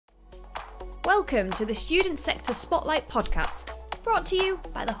Welcome to the Student Sector Spotlight podcast, brought to you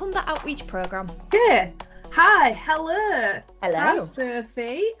by the Humber Outreach Programme. Yeah. Hi, hello. Hello. I'm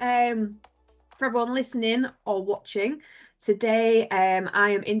Sophie. For everyone listening or watching, today I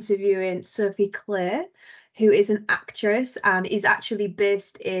am interviewing Sophie Clay, who is an actress and is actually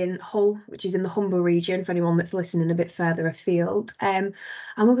based in Hull, which is in the Humber region, for anyone that's listening a bit further afield. And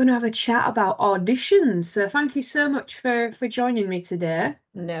we're going to have a chat about auditions. So thank you so much for joining me today.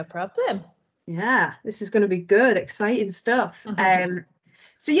 No problem. Yeah, this is going to be good, exciting stuff.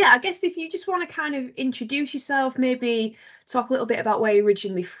 So yeah, I guess if you just want to kind of introduce yourself, maybe talk a little bit about where you're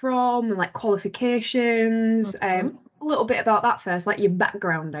originally from and like qualifications, a little bit about that first, like your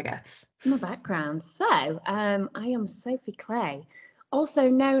background, I guess. My background. So, I am Sophie Clay, also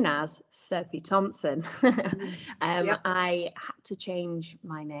known as Sophie Thompson. I had to change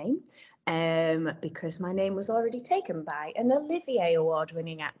my name because my name was already taken by an Olivier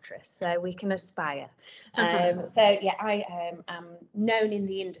Award-winning actress, so we can aspire. So yeah, I am known in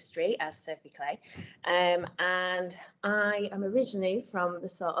the industry as Sophie Clay, and I am originally from the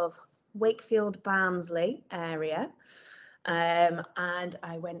sort of Wakefield Barnsley area, and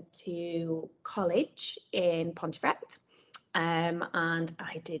I went to college in Pontefract, and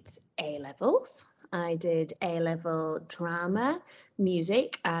I did A-levels. I did A-level drama,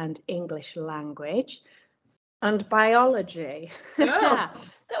 music and English language and biology. Oh.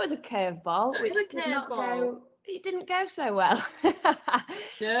 That was a curveball, which did not go, it didn't go so well.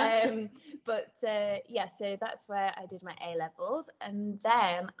 Yeah. So that's where I did my A-levels, and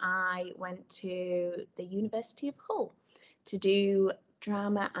then I went to the University of Hull to do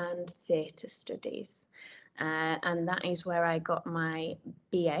drama and theatre studies, and that is where I got my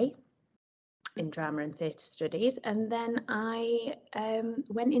BA in drama and theatre studies, and then I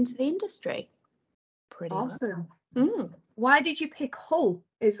went into the industry. Pretty Awesome. well. Why did you pick Hull?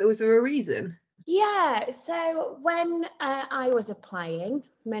 Was there a reason? Yeah, so when I was applying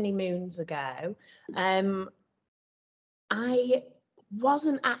many moons ago, I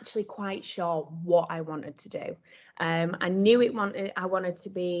wasn't actually quite sure what I wanted to do. I knew I wanted to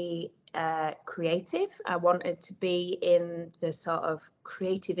be creative. I wanted to be in the sort of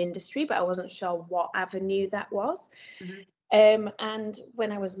creative industry, but I wasn't sure what avenue that was. And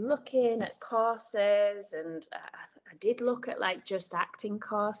when I was looking at courses, and I did look at like just acting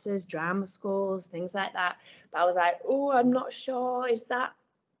courses, drama schools, things like that, but I was like, oh, I'm not sure.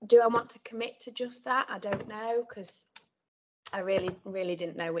 Do I want to commit to just that? I don't know, because I really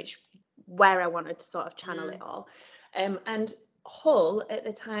didn't know where I wanted to sort of channel it all. And Hull at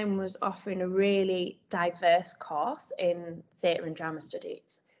the time was offering a really diverse course in theatre and drama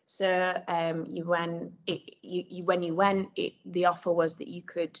studies. So the offer was that you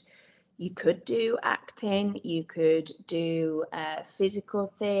could do acting, you could do physical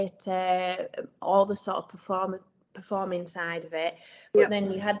theatre, all the sort of performing side of it, but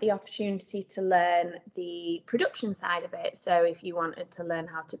then you had the opportunity to learn the production side of it. So if you wanted to learn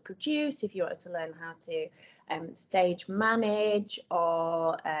how to produce, if you wanted to learn how to stage manage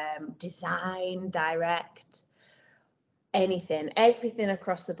or design, direct, everything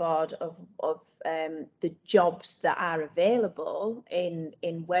across the board of the jobs that are available in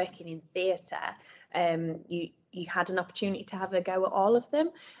working in theatre, you had an opportunity to have a go at all of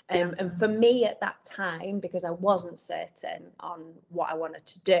them. And for me at that time, because I wasn't certain on what I wanted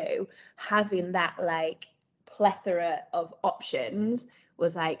to do, having that like plethora of options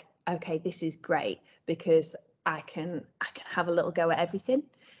was like, okay, this is great, because I can have a little go at everything,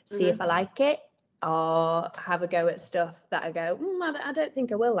 see if I like it, or have a go at stuff that I go, I don't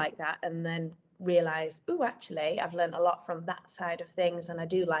think I will like that, and then realise, actually, I've learned a lot from that side of things, and I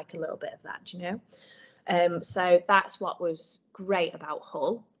do like a little bit of that, you know. So that's what was great about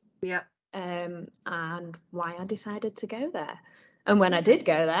Hull. And why I decided to go there. And when I did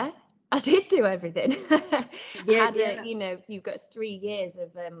go there, I did do everything. You've got 3 years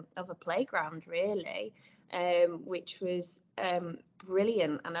of a playground, really, which was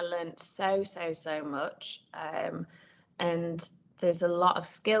brilliant, and I learned so much. And there's a lot of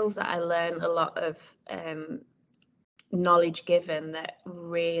skills that I learned, a lot of knowledge given that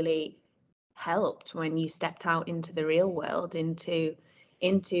really helped when you stepped out into the real world, into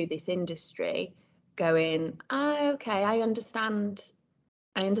this industry, going, okay, I understand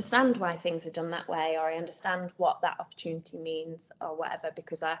why things are done that way, or I understand what that opportunity means, or whatever,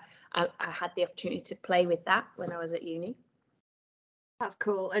 because I had the opportunity to play with that when I was at uni. That's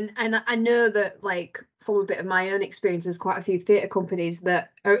cool. And I know that, like, from a bit of my own experience, there's quite a few theatre companies that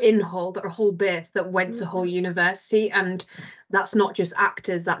are in Hull, that are Hull based, that went to Hull University, and that's not just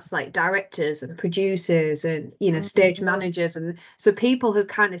actors, that's like directors and producers and, you know, stage managers, and so people have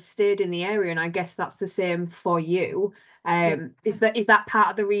kind of stayed in the area, and I guess that's the same for you. Is that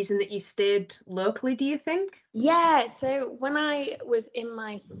part of the reason that you stayed locally, do you think? Yeah, so when I was in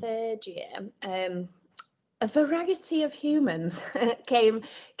my third year, a variety of humans came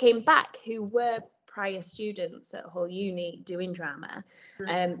back who were prior students at Hull Uni doing drama.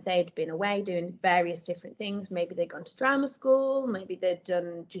 They'd been away doing various different things. Maybe they'd gone to drama school, maybe they'd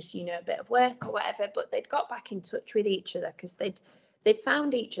done just, you know, a bit of work or whatever, but they'd got back in touch with each other because they'd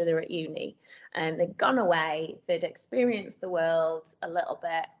found each other at uni, and they'd gone away, they'd experienced the world a little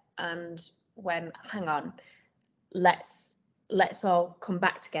bit, and went, hang on, let's all come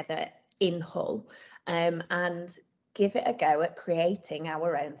back together in Hull, and give it a go at creating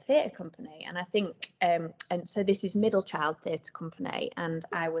our own theatre company. And I think, and so this is Middle Child Theatre Company, and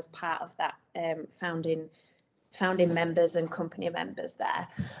I was part of that founding members and company members there.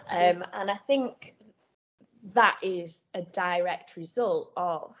 And I think that is a direct result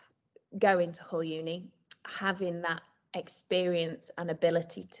of going to Hull Uni, having that experience and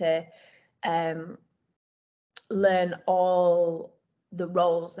ability to learn all the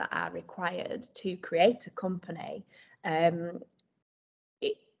roles that are required to create a company.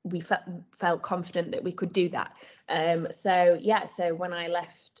 We felt confident that we could do that. So when I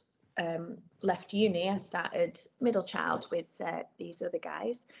left uni, I started Middle Child with these other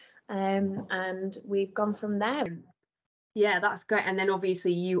guys, and we've gone from there. Yeah, that's great. And then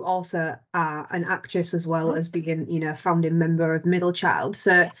obviously you also are an actress as well as being, you know, a founding member of Middle Child.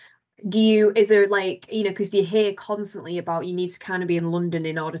 So is there, like, you know, because you hear constantly about you need to kind of be in London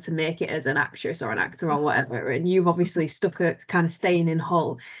in order to make it as an actress or an actor or whatever, and you've obviously stuck at kind of staying in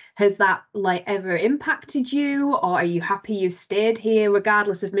Hull. Has that, like, ever impacted you, or are you happy you've stayed here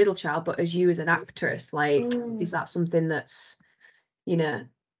regardless of Middle Child, but as you as an actress, like, is that something that's, you know,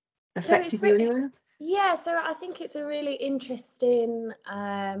 affected you anyway? Yeah, so I think it's a really interesting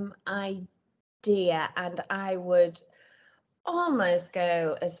idea, and I would almost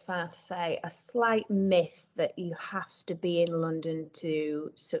go as far to say a slight myth that you have to be in London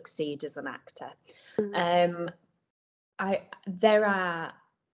to succeed as an actor. There are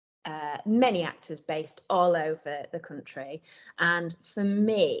many actors based all over the country, and for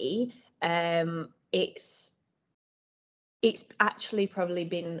me, it's actually probably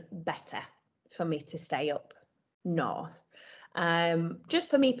been better for me to stay up north. Just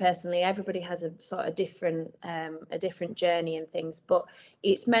for me personally, everybody has a sort of different journey and things, but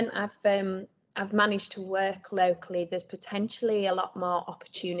it's meant I've managed to work locally. There's potentially a lot more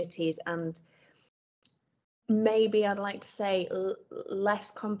opportunities, and maybe I'd like to say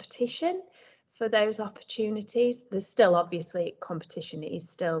less competition for those opportunities. There's still obviously competition, it is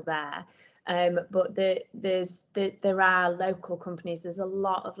still there. But there are local companies. There's a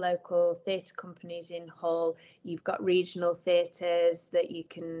lot of local theatre companies in Hull. You've got regional theatres that you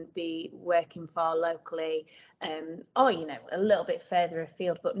can be working for locally, or, you know, a little bit further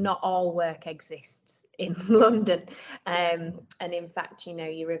afield, but not all work exists in London. And in fact, you know,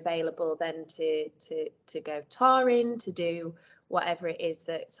 you're available then to go touring, to do whatever it is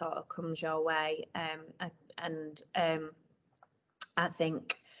that sort of comes your way. And I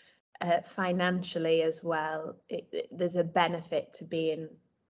think financially as well, there's a benefit to being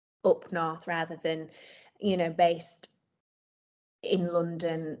up north rather than, you know, based in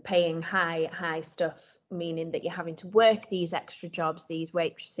London, paying high stuff, meaning that you're having to work these extra jobs, these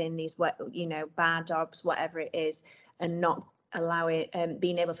waitressing, these, you know, bar jobs, whatever it is, and not allowing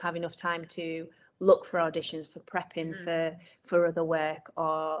being able to have enough time to look for auditions, for prepping for other work,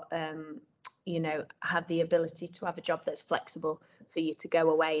 or you know, have the ability to have a job that's flexible for you to go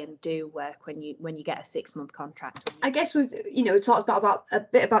away and do work when you get a 6-month contract. I guess we've, you know, talked about a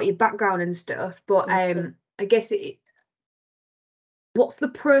bit about your background and stuff, but I guess what's the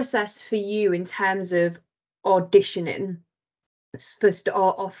process for you in terms of auditioning first,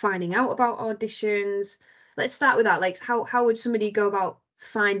 or finding out about auditions? Let's start with that. Like, how would somebody go about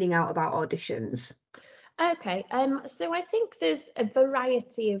finding out about auditions? Okay, so I think there's a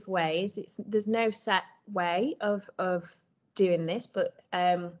variety of ways. There's no set way of doing this, but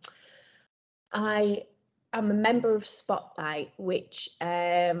I am a member of Spotlight, which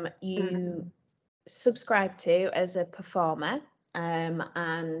you subscribe to as a performer,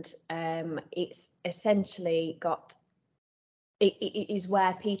 and it's essentially got it is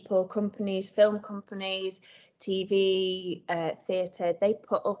where people, companies, film companies, TV, theatre, they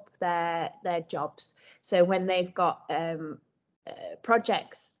put up their jobs. So when they've got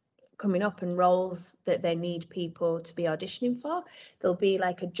projects coming up and roles that they need people to be auditioning for, there'll be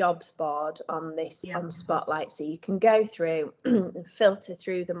like a jobs board on this on Spotlight, so you can go through and filter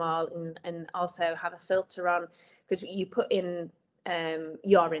through them all, and also have a filter on, because you put in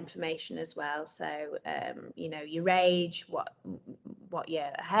your information as well, so you know, your age, what your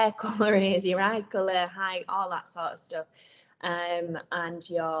hair color is, your eye color, height, all that sort of stuff, and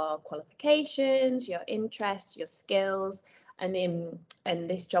your qualifications, your interests, your skills. And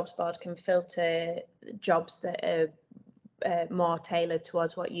this jobs board can filter jobs that are more tailored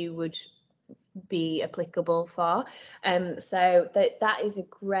towards what you would be applicable for. So that is a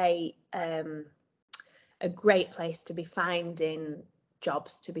great place to be finding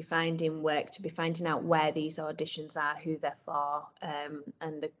jobs, to be finding work, to be finding out where these auditions are, who they're for,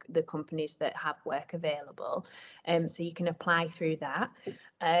 and the companies that have work available. So you can apply through that.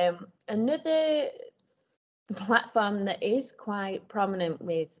 Another platform that is quite prominent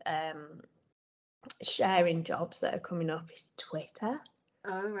with sharing jobs that are coming up is Twitter.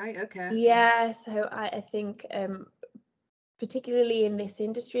 Oh, right, okay. Yeah, so I think particularly in this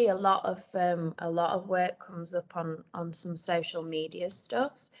industry, a lot of work comes up on some social media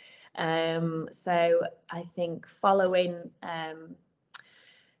stuff. So I think following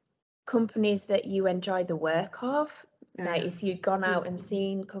companies that you enjoy the work of. Like if you've gone out and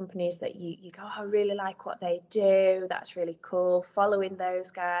seen companies that you go, oh, I really like what they do, that's really cool, following those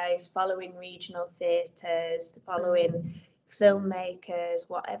guys, following regional theatres, following filmmakers,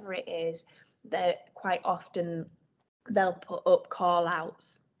 whatever it is, that quite often they'll put up call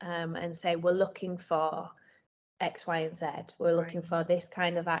outs and say, we're looking for X, Y, and Z. We're looking for this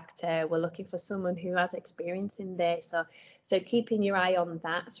kind of actor. We're looking for someone who has experience in this. So keeping your eye on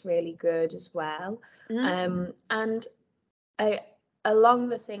that's really good as well. And along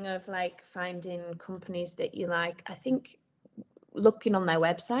the thing of like finding companies that you like, I think looking on their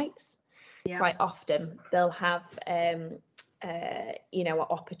websites, quite often they'll have you know,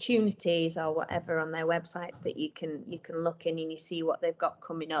 opportunities or whatever on their websites that you can look in and you see what they've got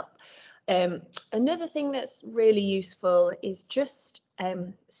coming up. Another thing that's really useful is just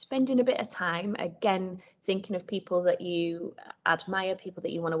spending a bit of time, again, thinking of people that you admire, people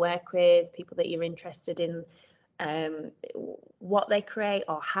that you want to work with, people that you're interested in what they create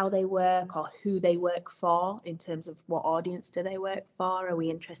or how they work or who they work for, in terms of what audience do they work for, are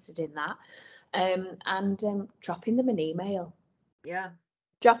we interested in that, and dropping them an email.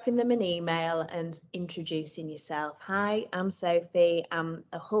 Dropping them an email and introducing yourself. Hi, I'm Sophie. I'm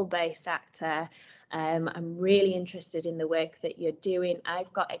a Hull-based actor. I'm really interested in the work that you're doing.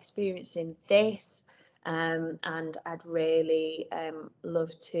 I've got experience in this, and I'd really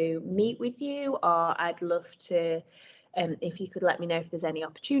love to meet with you, or I'd love to, if you could let me know if there's any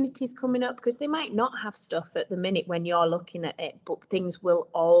opportunities coming up, because they might not have stuff at the minute when you're looking at it, but things will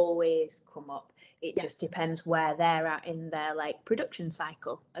always come up. It just depends where they're at in their like production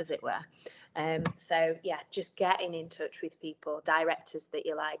cycle, as it were. So yeah, just getting in touch with people, directors that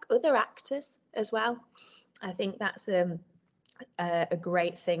you like, other actors as well. I think that's a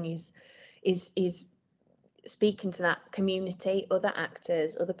great thing, is speaking to that community, other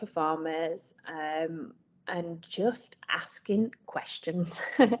actors, other performers, and just asking questions.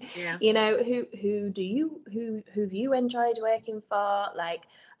 You know, who have you enjoyed working for? Like,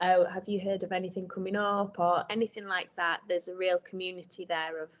 oh, have you heard of anything coming up or anything like that? There's a real community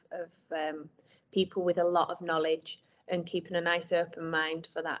there of people with a lot of knowledge, and keeping a nice open mind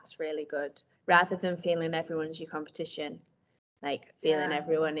for that's really good, rather than feeling everyone's your competition, like feeling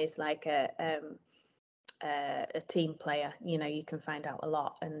everyone is like a team player. You know, you can find out a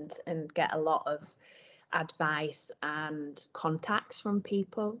lot and get a lot of advice and contacts from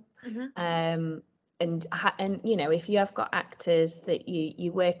people. And you know, if you have got actors that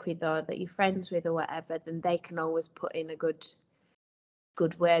you work with or that you're friends with or whatever, then they can always put in a good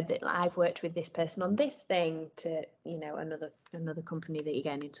word that I've worked with this person on this thing, to, you know, another company that you're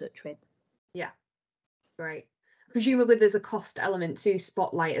getting in touch with. Great. Presumably there's a cost element to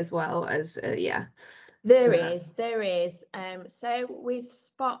Spotlight as well as There is. So with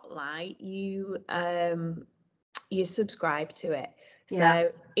Spotlight, you subscribe to it.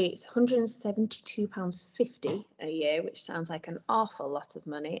 So it's £172.50 a year, which sounds like an awful lot of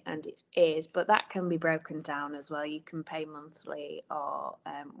money, and it is, but that can be broken down as well. You can pay monthly or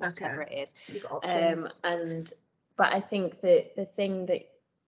whatever it is. You've got options. But I think that the thing that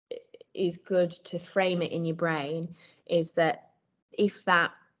is good to frame it in your brain is that if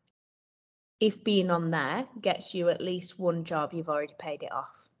being on there gets you at least one job, you've already paid it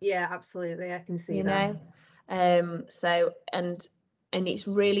off. Yeah, absolutely. I can see you that. know. So and it's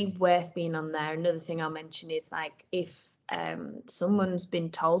really worth being on there. Another thing I'll mention is, like, if someone's been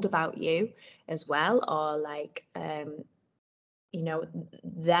told about you as well, or like you know,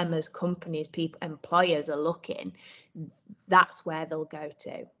 them as companies, people, employers are looking, that's where they'll go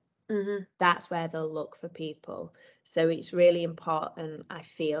to. That's where they'll look for people. So it's really important, I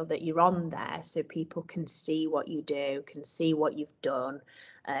feel, that you're on there so people can see what you do, can see what you've done,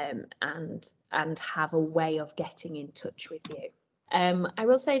 and have a way of getting in touch with you. I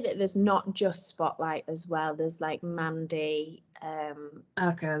will say that there's not just Spotlight as well. There's like Mandy,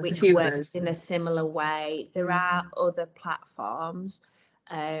 which works in a similar way. There are other platforms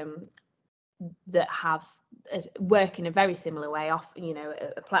that have work in a very similar way. You know,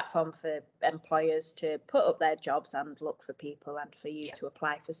 a platform for employers to put up their jobs and look for people, and for you to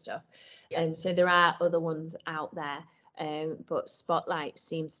apply for stuff. And so there are other ones out there, but Spotlight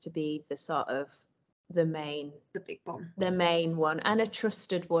seems to be the sort of the big one, the main one, and a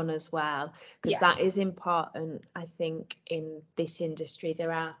trusted one as well, because that is important. I think in this industry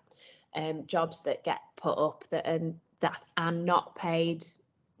there are jobs that get put up that are not paid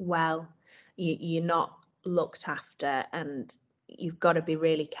well. You're not looked after, and you've got to be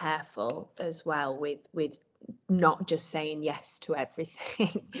really careful as well with not just saying yes to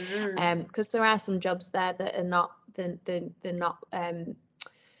everything, because there are some jobs there that are not they're not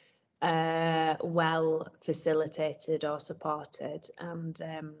well facilitated or supported, and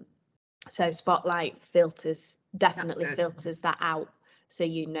so Spotlight definitely filters that out, so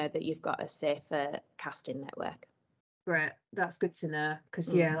you know that you've got a safer casting network. Great, that's good to know, because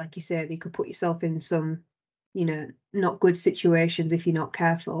like you said, you could put yourself in some, you know, not good situations if you're not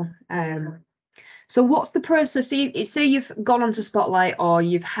careful. So what's the process? Say you've gone onto Spotlight, or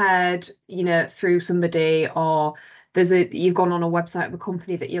you've heard, you know, through somebody, or you've gone on a website of a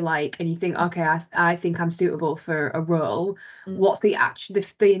company that you like, and you think, okay, I think I'm suitable for a role. What's the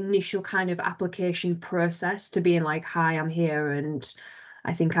initial kind of application process to being like, hi, I'm here and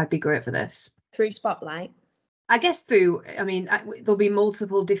I think I'd be great for this? Through Spotlight? I guess there'll be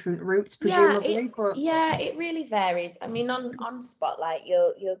multiple different routes, presumably. It really varies. I mean, on Spotlight,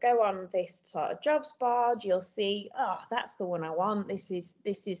 you'll go on this sort of jobs board. You'll see, oh, that's the one I want. This is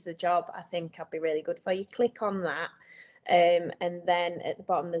the job I think I'd be really good for. You click on that, and then at the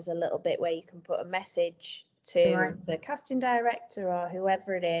bottom there's a little bit where you can put a message to the casting director or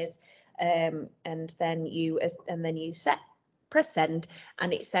whoever it is, and then you press send,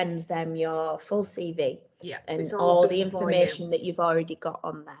 and it sends them your full CV. And so all the information that you've already got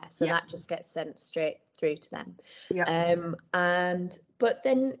on there. So that just gets sent straight through to them. But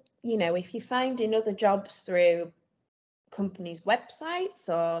then, you know, if you're finding other jobs through companies' websites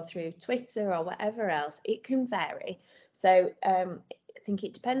or through Twitter or whatever else, it can vary. So I think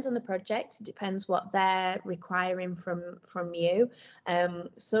it depends on the project. It depends what they're requiring from you.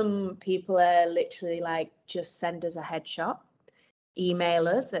 Some people are literally like, just send us a headshot. Email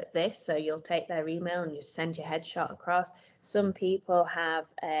us at this, so you'll take their email and you send your headshot across. Some people have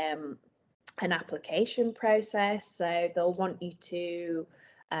an application process, so they'll want you to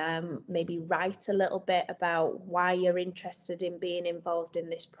maybe write a little bit about why you're interested in being involved in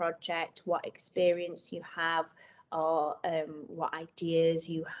this project, what experience you have, or what ideas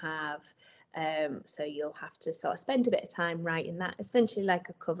you have. So you'll have to sort of spend a bit of time writing that, essentially like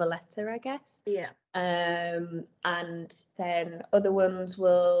a cover letter, I guess. And then other ones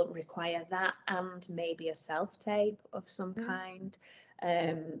will require that and maybe a self-tape of some kind.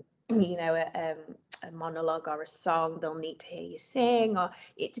 You know, a monologue or a song they'll need to hear you sing, or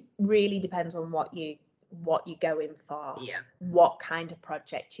it really depends on what you're going for, what kind of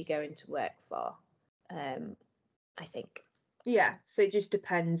project you're going to work for, I think. So it just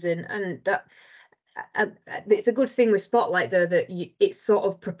depends, and that it's a good thing with Spotlight though that it's sort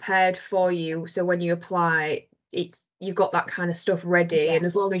of prepared for you, so when you apply, you've got that kind of stuff ready, and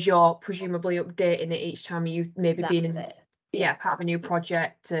as long as you're presumably updating it each time you maybe being in part of a new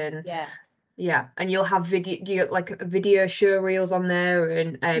project, and and you'll have video show reels on there,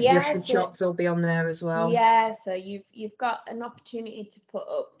 and your headshots will be on there as well. So you've got an opportunity to put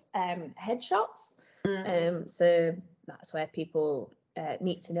up headshots, so that's where people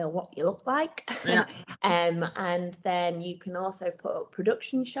need to know what you look like. And then you can also put up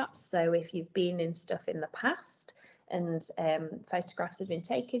production shots, so if you've been in stuff in the past and photographs have been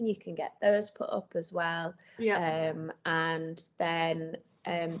taken, you can get those put up as well. And then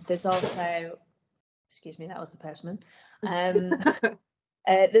there's also, excuse me, that was the postman.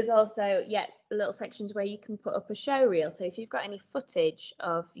 There's also little sections where you can put up a show reel. So if you've got any footage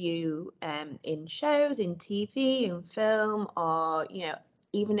of you in shows, in TV, in film, or, you know,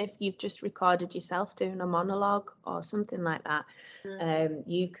 even if you've just recorded yourself doing a monologue or something like that,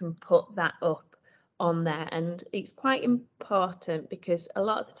 you can put that up on there. And it's quite important because a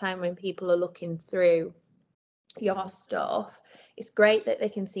lot of the time when people are looking through your stuff, it's great that they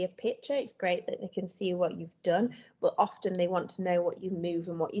can see a picture, it's great that they can see what you've done, but often they want to know what you move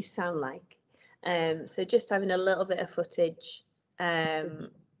and what you sound like. So just having a little bit of footage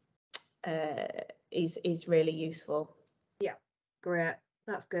is really useful. Yeah, great.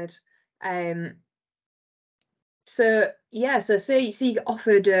 That's good. So say you get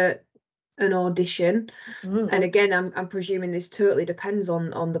offered an audition, and again, I'm presuming this totally depends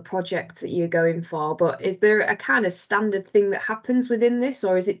on the project that you're going for, but is there a kind of standard thing that happens within this,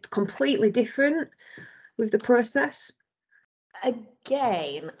 or is it completely different with the process?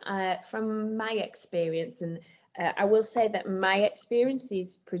 Again, from my experience, and I will say that my experience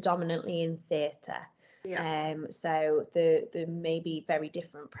is predominantly in theatre. Yeah. So there may be very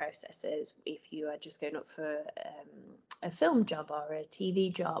different processes if you are just going up for a film job or a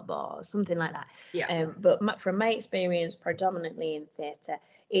TV job or something like that. Yeah. But from my experience, predominantly in theatre,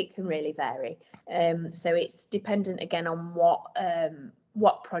 it can really vary. So it's dependent again on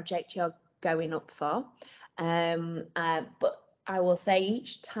what project you're going up for. But I will say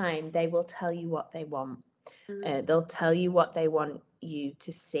each time they will tell you what they want. They'll tell you what they want you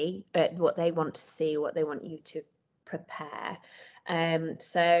to see, what they want to see, what they want you to prepare.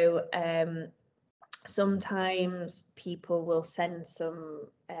 Sometimes people will send some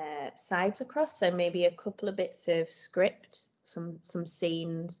sides across, so maybe a couple of bits of script, some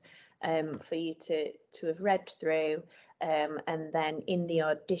scenes for you to have read through, and then in the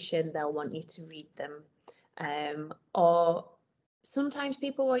audition they'll want you to read them, or sometimes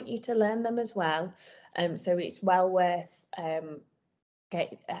people want you to learn them as well. So it's well worth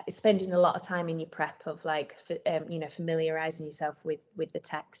spending a lot of time in your prep of familiarizing yourself with the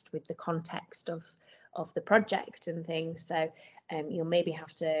text, with the context of the project and things. So you'll maybe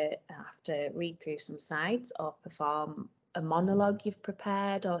have to read through some sides or perform a monologue you've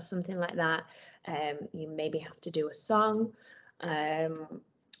prepared or something like that. You maybe have to do a song.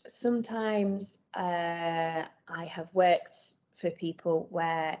 Sometimes I have worked for people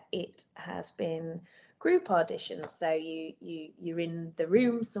where it has been group auditions, so you're in the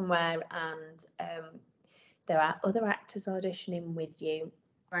room somewhere and there are other actors auditioning with you,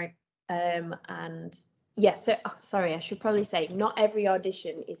 right? And yes, sorry, I should probably say not every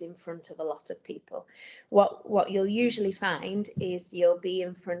audition is in front of a lot of people. What you'll usually find is you'll be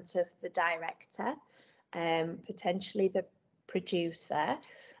in front of the director, potentially the producer,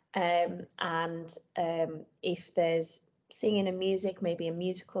 and if there's singing and music, maybe a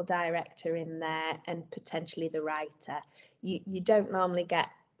musical director in there, and potentially the writer. You don't normally get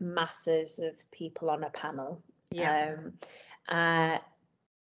masses of people on a panel. Yeah.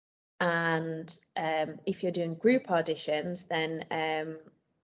 And if you're doing group auditions, then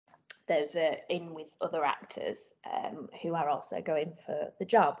there's in with other actors who are also going for the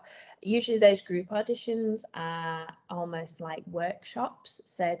job. Usually those group auditions are almost like workshops,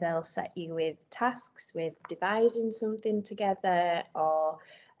 so they'll set you with tasks, with devising something together or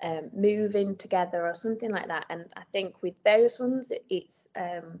moving together or something like that. And I think with those ones, it's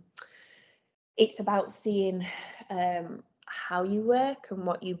about seeing how you work and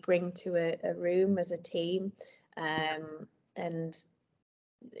what you bring to a room as a team, and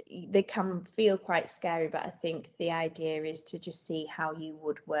they can feel quite scary, but I think the idea is to just see how you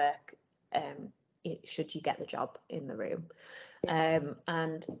would work should you get the job in the room.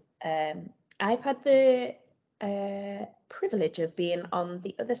 And I've had the privilege of being on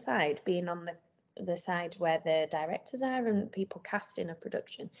the other side, being on the side where the directors are and people casting a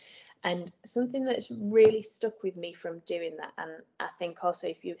production. And something that's really stuck with me from doing that, and I think also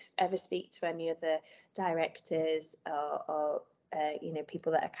if you ever speak to any other directors or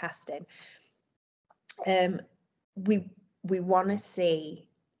people that are casting, we want to see,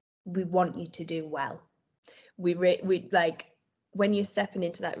 we want you to do well. We like, when you're stepping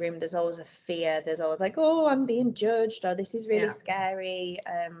into that room, there's always a fear, there's always like, oh, I'm being judged, or this is really scary,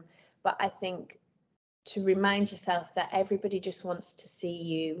 but I think to remind yourself that everybody just wants to see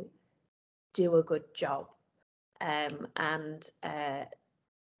you do a good job, and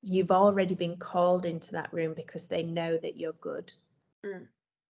you've already been called into that room because they know that you're good.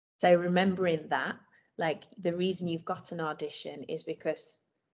 So remembering that, like, the reason you've got an audition is because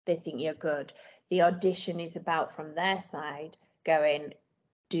they think you're good. The audition is about, from their side, going,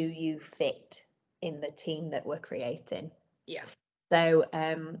 do you fit in the team that we're creating? Yeah. So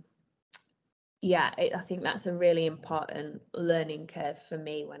I think that's a really important learning curve for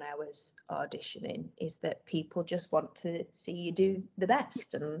me when I was auditioning, is that people just want to see you do the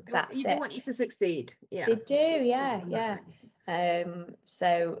best, and that's it. They want you to succeed. Yeah, they do. Yeah.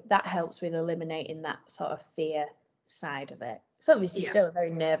 So that helps with eliminating that sort of fear side of it. It's obviously still a very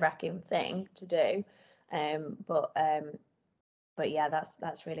nerve-wracking thing to do, but yeah,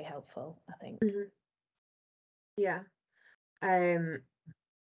 that's really helpful, I think. Yeah.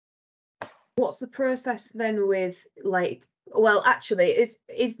 What's the process then with, like, well, actually, is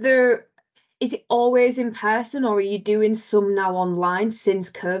it always in person, or are you doing some now online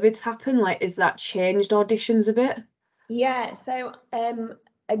since COVID's happened? Like, is that changed auditions a bit? Yeah, so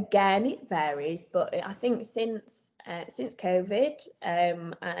again, it varies, but I think since COVID,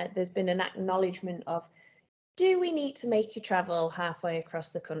 there's been an acknowledgement of, do we need to make you travel halfway across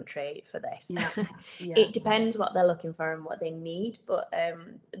the country for this? Yeah. It depends what they're looking for and what they need, but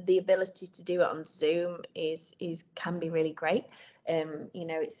the ability to do it on Zoom can be really great.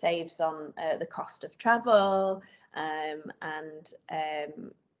 It saves on the cost of travel, and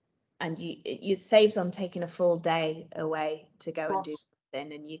you saves on taking a full day away to go and do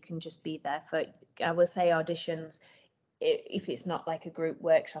something, and you can just be there for, I would say, auditions. If it's not like a group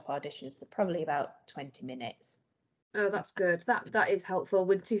workshop auditions, they're probably about 20 minutes. Oh, that's good. That is helpful,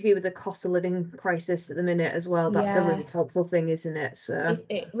 with particularly with the cost of living crisis at the minute as well. That's a really helpful thing, isn't it? So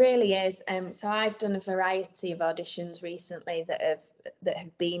it really is. So I've done a variety of auditions recently that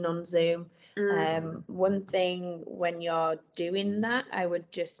have been on Zoom. One thing when you're doing that, I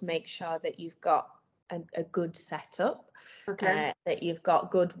would just make sure that you've got a good setup. That you've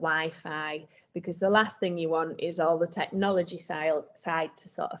got good Wi-Fi, because the last thing you want is all the technology side to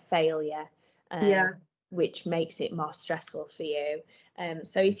sort of fail you. Which makes it more stressful for you.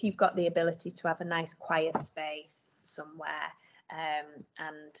 So if you've got the ability to have a nice quiet space somewhere,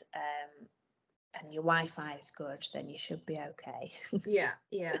 and your Wi-Fi is good, then you should be okay. yeah,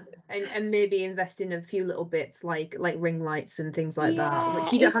 and maybe invest in a few little bits like ring lights and things like that,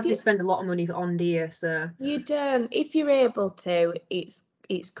 which you don't have to spend a lot of money on, do you? So you don't. If you're able to, it's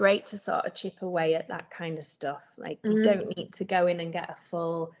great to sort of chip away at that kind of stuff. Like, you don't need to go in and get a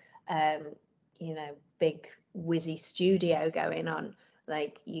full big whizzy studio going on.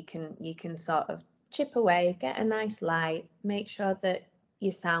 Like, you can sort of chip away, get a nice light, make sure that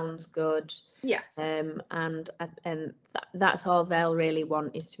your sound's good. And that's all they'll really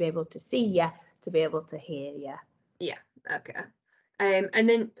want, is to be able to see you, to be able to hear you. Okay. And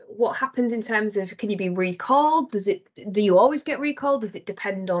then what happens in terms of, can you be recalled? Do you always get recalled? Does it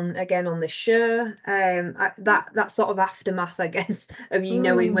depend on the show? That sort of aftermath, I guess, of you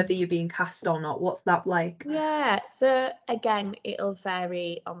knowing whether you're being cast or not. What's that like? Yeah, so again, it'll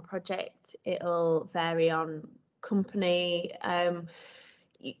vary on project, it'll vary on company.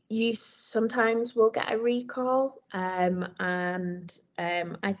 You sometimes will get a recall, and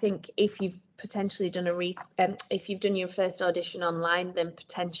I think if you've potentially done if you've done your first audition online, then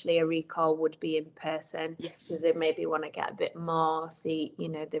potentially a recall would be in person, because they maybe want to get a bit more, see,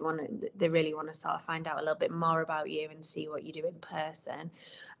 they really want to sort of find out a little bit more about you and see what you do in person.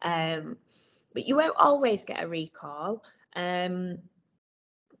 But you won't always get a recall,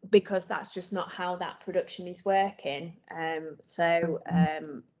 because that's just not how that production is working.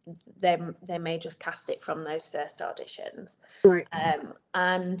 They may just cast it from those first auditions.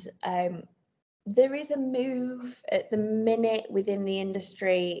 And there is a move at the minute within the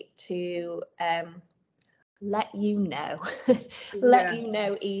industry to let you know let you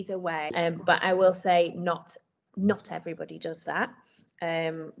know either way. But I will say not everybody does that.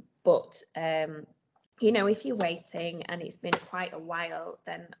 But if you're waiting and it's been quite a while,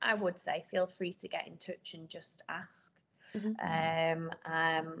 then I would say feel free to get in touch and just ask.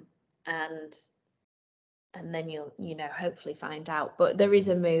 And then you'll hopefully find out. But there is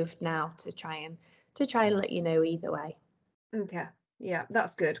a move now to try and let you know either way. Okay, yeah,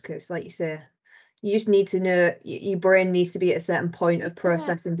 that's good, because like you say, you just need to know, your brain needs to be at a certain point of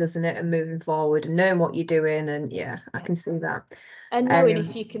processing, doesn't it, and moving forward and knowing what you're doing. And I can see that. And knowing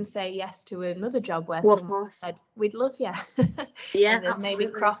if you can say yes to another job where someone said, we'd love you. And there's maybe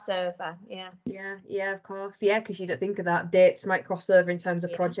crossover. Yeah, of course. Yeah, because you don't think of that. Dates might cross over in terms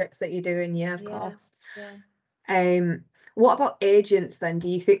of projects that you're doing. Yeah, of course. What about agents then? Do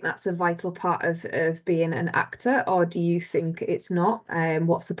you think that's a vital part of being an actor, or do you think it's not?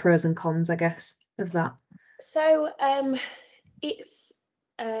 What's the pros and cons, I guess, of that? So it's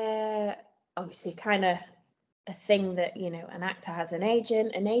obviously kind of a thing that an actor has an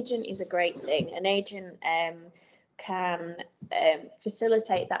agent. An agent is a great thing. An agent can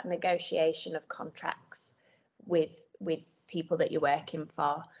facilitate that negotiation of contracts with people that you're working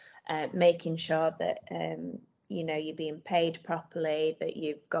for, making sure that you're being paid properly, that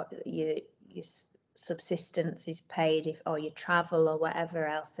you've got your subsistence is paid, or your travel or whatever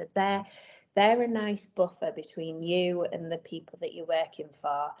else. So they're a nice buffer between you and the people that you're working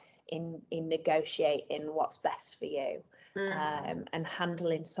for in negotiating what's best for you, and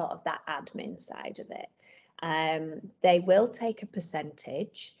handling sort of that admin side of it. They will take a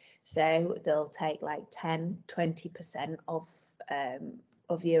percentage, so they'll take like 10-20% of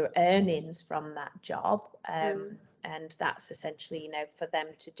your earnings from that job, and that's essentially, you know, for them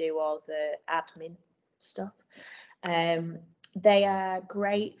to do all the admin stuff. They are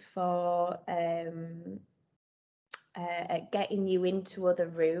great for getting you into other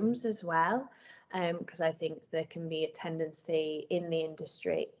rooms as well, because I think there can be a tendency in the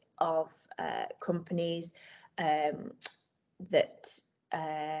industry of companies that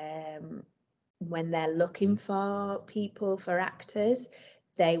when they're looking for people, for actors,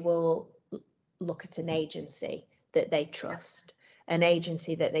 they will look at an agency that they trust, an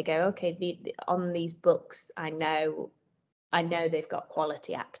agency that they go, okay, on these books, I know they've got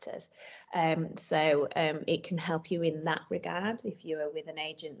quality actors. So it can help you in that regard. If you are with an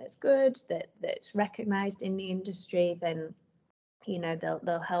agent that's good, that's recognised in the industry, then, you know,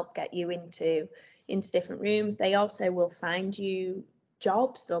 they'll help get you into different rooms. They also will find you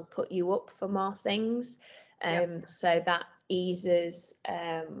jobs. They'll put you up for more things. So that eases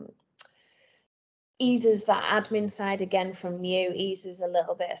that admin side again from you, eases a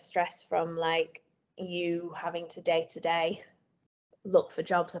little bit of stress from like you having to day look for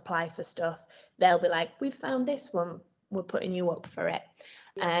jobs, apply for stuff. They'll be like, we've found this one, we're putting you up for it.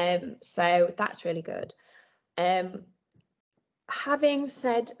 So that's really good. Having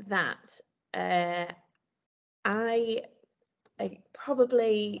said that, I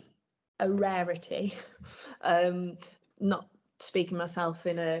probably a rarity, not speaking myself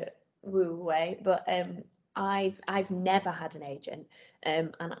in a woo way, but I've never had an agent,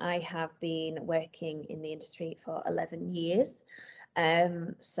 and I have been working in the industry for 11 years.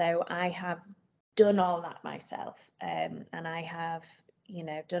 So I have done all that myself, and I have, you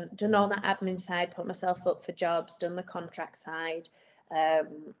know, done all that admin side, put myself up for jobs, done the contract side,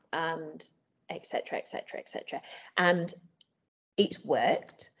 and etc. And it's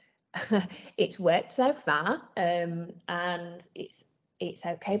worked. It's worked so far, and it's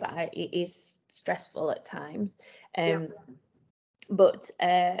okay, but it is stressful at times. But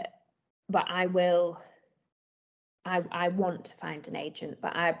I want to find an agent,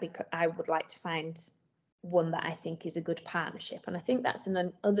 but I would like to find one that I think is a good partnership. And I think that's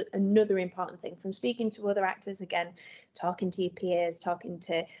another important thing from speaking to other actors, again, talking to your peers, talking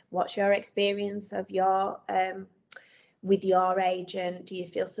to what's your experience of your with your agent. Do you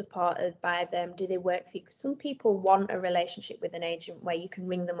feel supported by them? Do they work for you? Because some people want a relationship with an agent where you can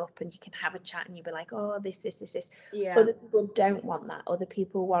ring them up and you can have a chat and you'll be like, oh, this. Other people don't want that. Other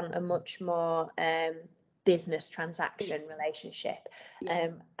people want a much more business transaction relationship.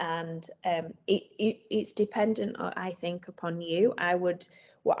 It's dependent, I think, upon you.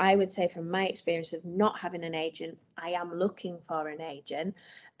 What I would say from my experience of not having an agent, I am looking for an agent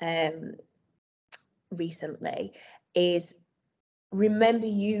recently, is remember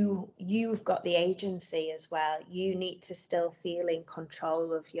you've got the agency as well. You need to still feel in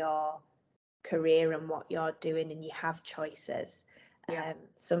control of your career and what you're doing, and you have choices.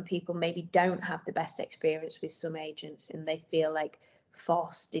 Some people maybe don't have the best experience with some agents and they feel like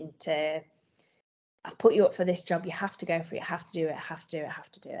forced into, I've put you up for this job, you have to go for it, you have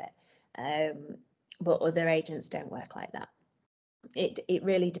to do it. But other agents don't work like that. It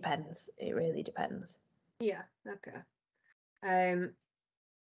really depends. Yeah, okay.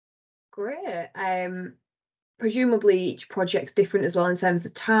 Great. Presumably each project's different as well in terms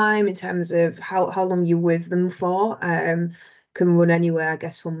of time, in terms of how long you're with them for. Can run anywhere, I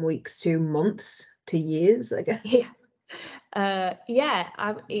guess, from weeks to months to years, I guess.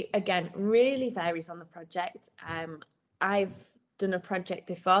 It again really varies on the project. I've done a project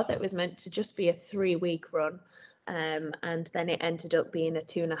before that was meant to just be a 3-week run, and then it ended up being a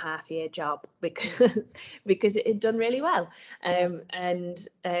 2.5-year job because it had done really well.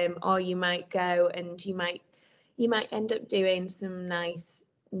 Or you might go and you might end up doing some nice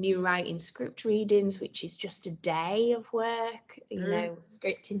new writing script readings, which is just a day of work, you know,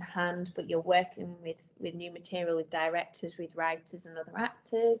 script in hand, but you're working with new material, with directors, with writers and other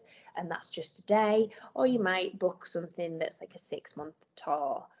actors, and that's just a day. Or you might book something that's like a 6-month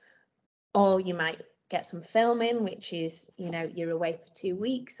tour, or you might get some filming, which is, you know, you're away for 2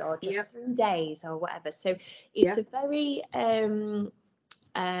 weeks or just 3 days or whatever. So it's a very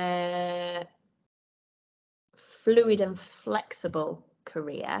fluid and flexible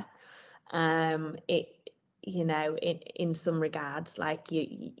career. You know, in some regards, like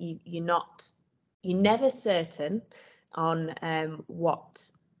you're never certain on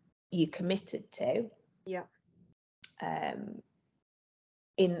what you committed to. Yeah.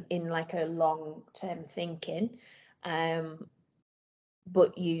 In like a long-term thinking,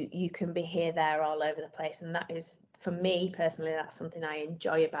 but you can be here, there, all over the place, and that is, for me personally, that's something I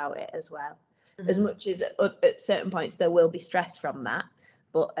enjoy about it as well. As much as at certain points there will be stress from that,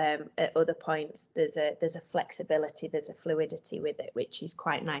 but at other points there's a flexibility, there's a fluidity with it, which is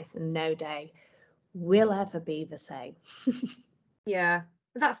quite nice, and no day will ever be the same. Yeah,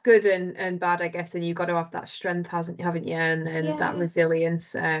 that's good and bad, I guess, and you've got to have that strength, haven't you, and that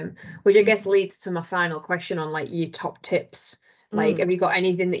resilience, which I guess leads to my final question on like your top tips. Like, have you got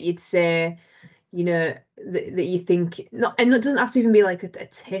anything that you'd say, you know, that you think, not, and it doesn't have to even be like a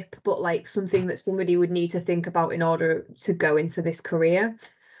tip, but like something that somebody would need to think about in order to go into this career?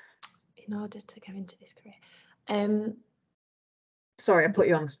 In order to go into this career, sorry, I put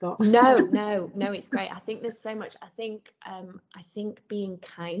you on the spot. No, it's great. I think there's so much. I think being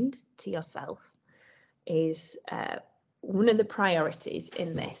kind to yourself is one of the priorities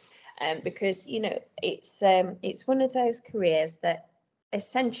in this, because you know it's one of those careers that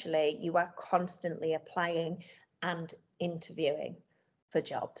essentially you are constantly applying and interviewing for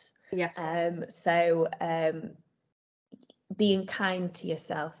jobs. Yes. So being kind to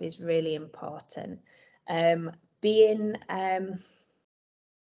yourself is really important. Being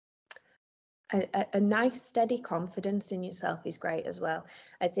a nice steady confidence in yourself is great as well.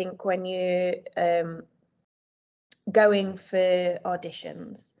 I think when you're going for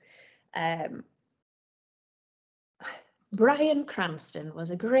auditions, Bryan Cranston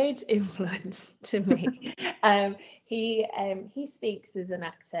was a great influence to me. He speaks as an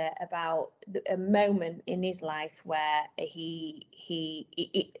actor about a moment in his life where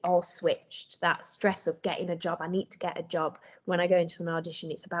it all switched. That stress of getting a job, I need to get a job. When I go into an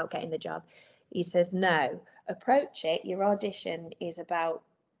audition, it's about getting the job. He says, no, approach it. Your audition is about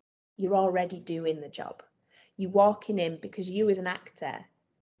you're already doing the job. You're walking in because you as an actor,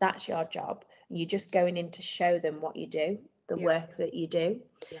 that's your job. You're just going in to show them what you do, the work that you do.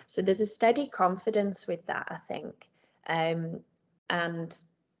 Yeah. So there's a steady confidence with that, I think. And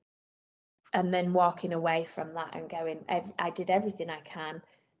then walking away from that and going, I did everything I can.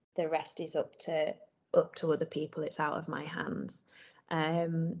 The rest is up to other people. It's out of my hands.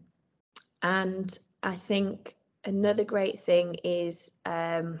 And I think another great thing is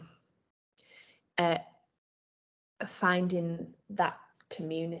finding that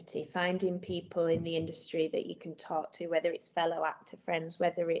community, finding people in the industry that you can talk to, whether it's fellow actor friends,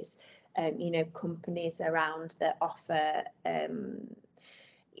 whether it's companies around that offer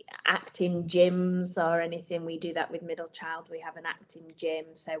acting gyms or anything. We do that with Middle Child. We have an acting gym,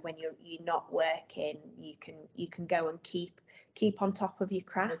 so when you're not working, you can go and keep on top of your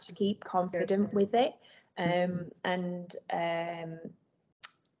craft, keep confident with it, and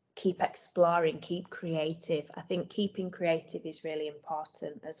keep exploring, keep creative. I think keeping creative is really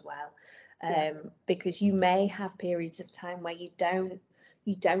important as well, because you may have periods of time where you don't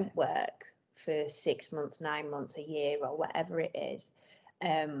work for 6 months, 9 months, a year, or whatever it is,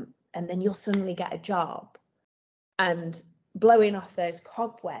 and then you'll suddenly get a job, and blowing off those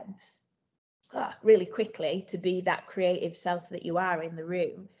cobwebs really quickly to be that creative self that you are in the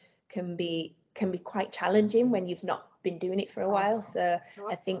room can be quite challenging when you've not been doing it for a while. So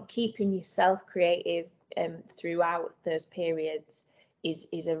I think keeping yourself creative throughout those periods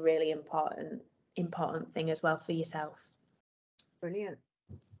is a really important thing as well for yourself. Brilliant.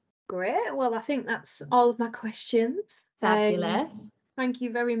 Great. Well, I think that's all of my questions. Fabulous. Thank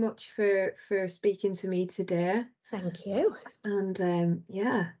you very much for speaking to me today. Thank you. And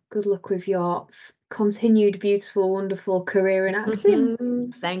good luck with your continued beautiful, wonderful career in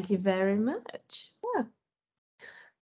acting. Thank you very much.